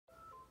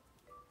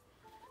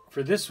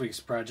For this week's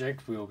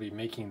project, we will be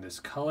making this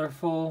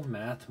colorful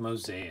math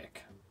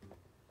mosaic.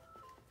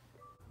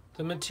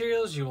 The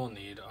materials you will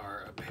need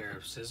are a pair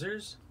of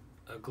scissors,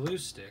 a glue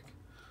stick,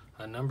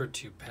 a number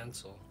 2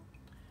 pencil,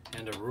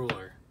 and a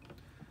ruler.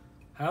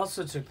 I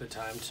also took the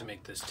time to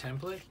make this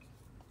template.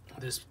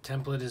 This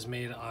template is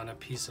made on a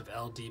piece of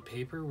LD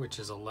paper, which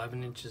is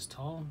 11 inches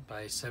tall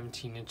by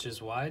 17 inches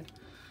wide.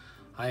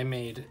 I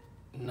made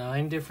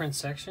 9 different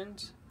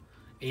sections,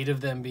 8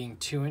 of them being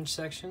 2-inch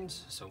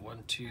sections. So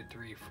 1, 2,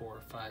 3,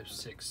 4, 5,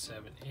 6,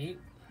 7, 8.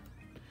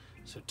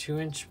 So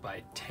 2-inch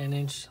by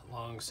 10-inch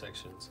long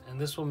sections.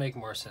 And this will make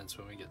more sense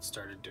when we get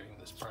started doing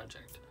this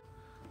project.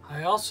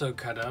 I also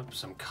cut up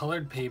some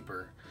colored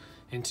paper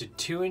into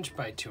 2-inch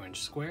by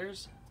 2-inch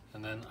squares.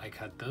 And then I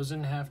cut those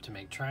in half to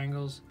make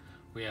triangles.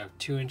 We have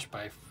 2-inch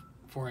by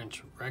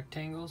 4-inch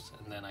rectangles.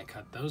 And then I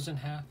cut those in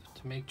half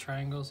to make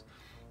triangles.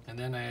 And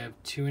then I have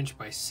 2-inch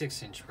by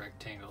 6-inch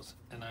rectangles,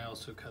 and I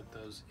also cut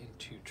those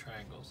into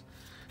triangles.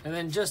 And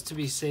then just to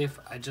be safe,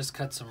 I just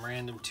cut some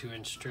random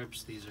 2-inch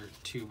strips. These are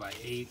 2 by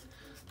 8,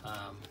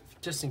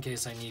 just in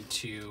case I need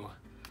to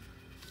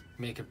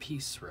make a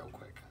piece real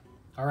quick.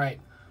 All right,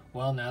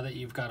 well, now that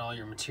you've got all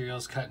your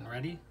materials cut and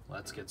ready,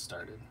 let's get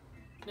started.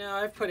 Now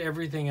I've put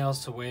everything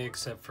else away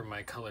except for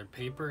my colored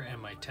paper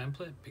and my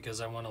template because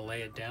I want to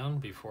lay it down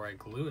before I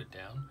glue it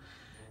down,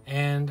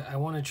 and I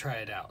want to try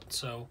it out.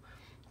 So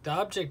the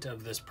object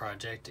of this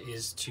project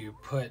is to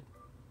put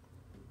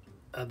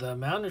the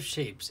amount of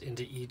shapes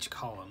into each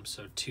column.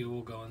 So 2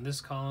 will go in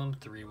this column,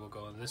 3 will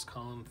go in this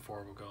column,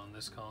 4 will go in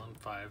this column,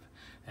 5,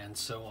 and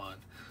so on.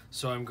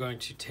 So I'm going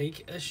to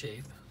take a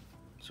shape.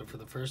 So for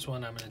the first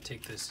one, I'm going to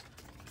take this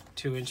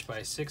 2-inch by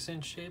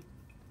 6-inch shape,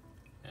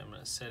 and I'm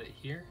going to set it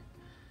here.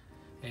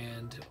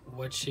 And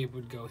what shape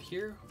would go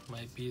here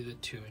might be the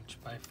 2-inch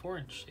by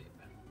 4-inch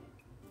shape.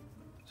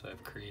 So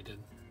I've created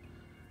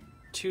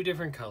 2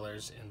 different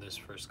colors in this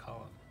first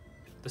column.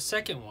 The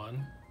second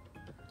one,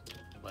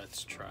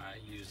 let's try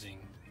using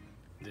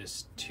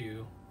this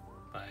 2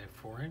 by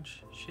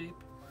 4-inch shape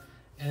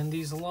and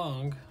these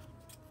long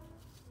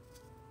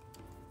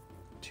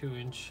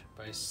 2-inch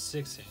by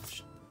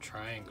 6-inch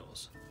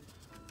triangles.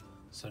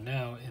 So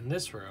now in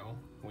this row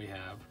we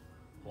have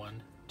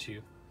 1,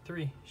 2,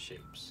 3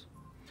 shapes.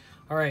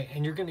 All right,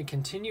 and you're going to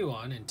continue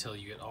on until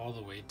you get all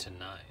the way to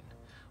 9.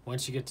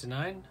 Once you get to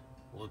 9,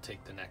 we'll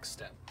take the next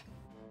step.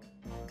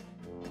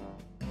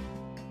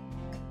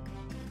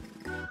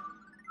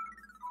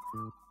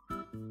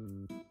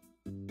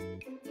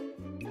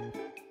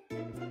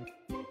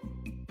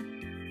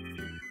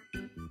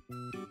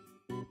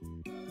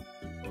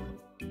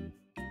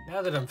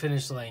 Now that I'm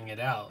finished laying it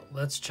out,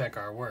 let's check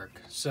our work.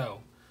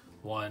 So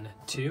 1,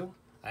 2,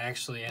 I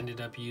actually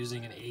ended up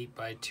using an 8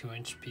 by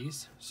 2-inch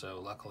piece,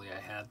 so luckily I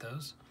had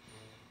those.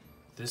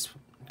 This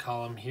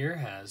column here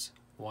has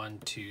 1,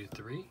 2,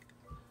 3.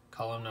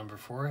 Column number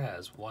 4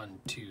 has 1,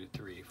 2,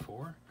 3,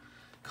 4.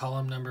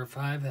 Column number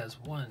 5 has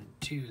 1,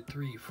 2,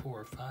 3,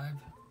 4, 5.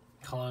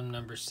 Column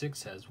number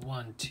 6 has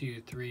 1,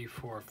 2, 3,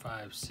 4,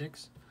 5,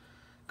 6.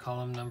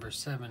 Column number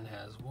 7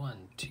 has 1,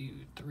 2,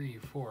 3,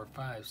 4,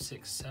 5,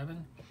 6,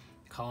 7.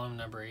 Column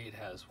number 8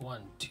 has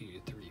 1,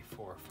 2, 3,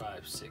 4,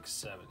 5, 6,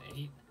 7,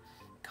 8.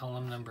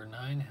 Column number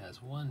 9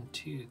 has 1,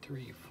 2,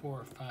 3,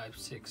 4, 5,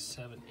 6,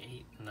 7,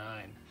 8,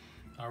 9.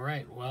 All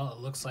right, well, it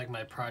looks like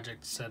my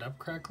project set up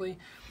correctly.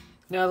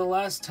 Now the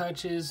last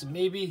touch is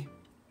maybe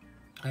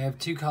I have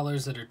 2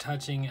 colors that are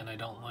touching and I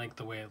don't like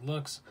the way it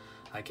looks.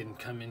 I can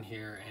come in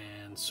here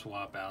and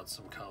swap out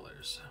some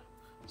colors.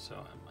 So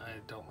I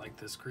don't like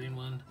this green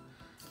one.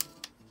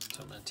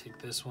 So I'm going to take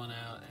this one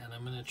out and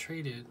I'm going to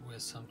trade it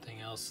with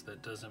something else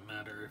that doesn't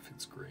matter if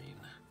it's green.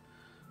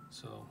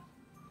 So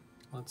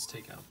let's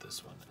take out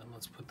this one and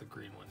let's put the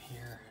green one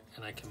here,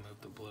 and I can move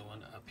the blue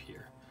one up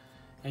here.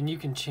 And you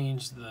can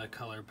change the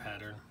color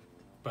pattern,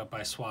 but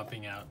by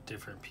swapping out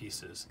different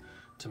pieces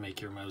to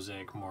make your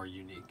mosaic more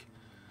unique.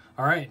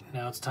 All right,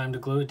 now it's time to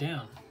glue it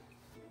down.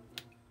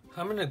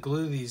 I'm going to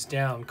glue these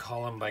down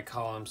column by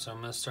column, so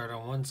I'm going to start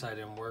on one side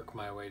and work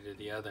my way to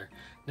the other.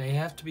 Now you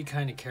have to be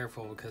kind of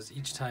careful because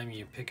each time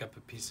you pick up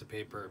a piece of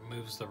paper, it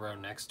moves the row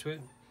next to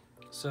it.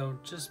 So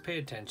just pay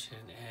attention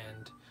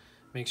and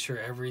make sure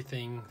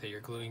everything that you're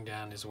gluing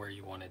down is where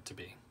you want it to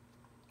be.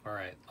 All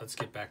right, let's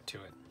get back to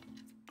it.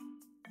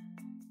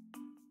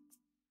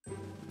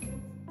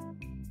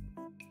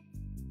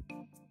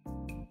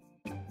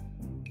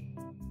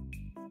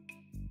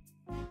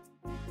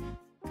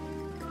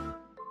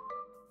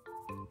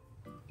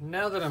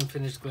 Now that I'm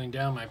finished gluing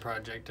down my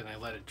project and I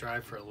let it dry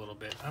for a little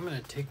bit, I'm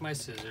going to take my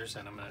scissors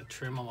and I'm going to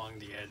trim along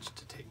the edge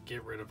to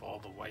get rid of all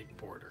the white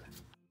border.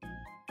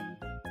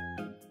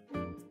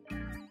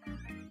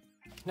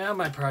 Now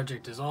my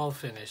project is all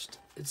finished.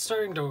 It's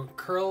starting to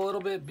curl a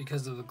little bit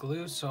because of the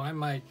glue, so I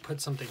might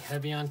put something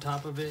heavy on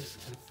top of it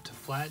to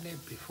flatten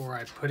it before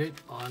I put it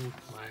on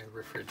my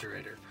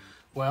refrigerator.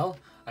 Well,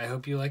 I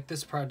hope you like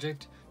this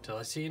project. Till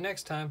I see you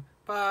next time.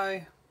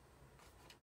 Bye!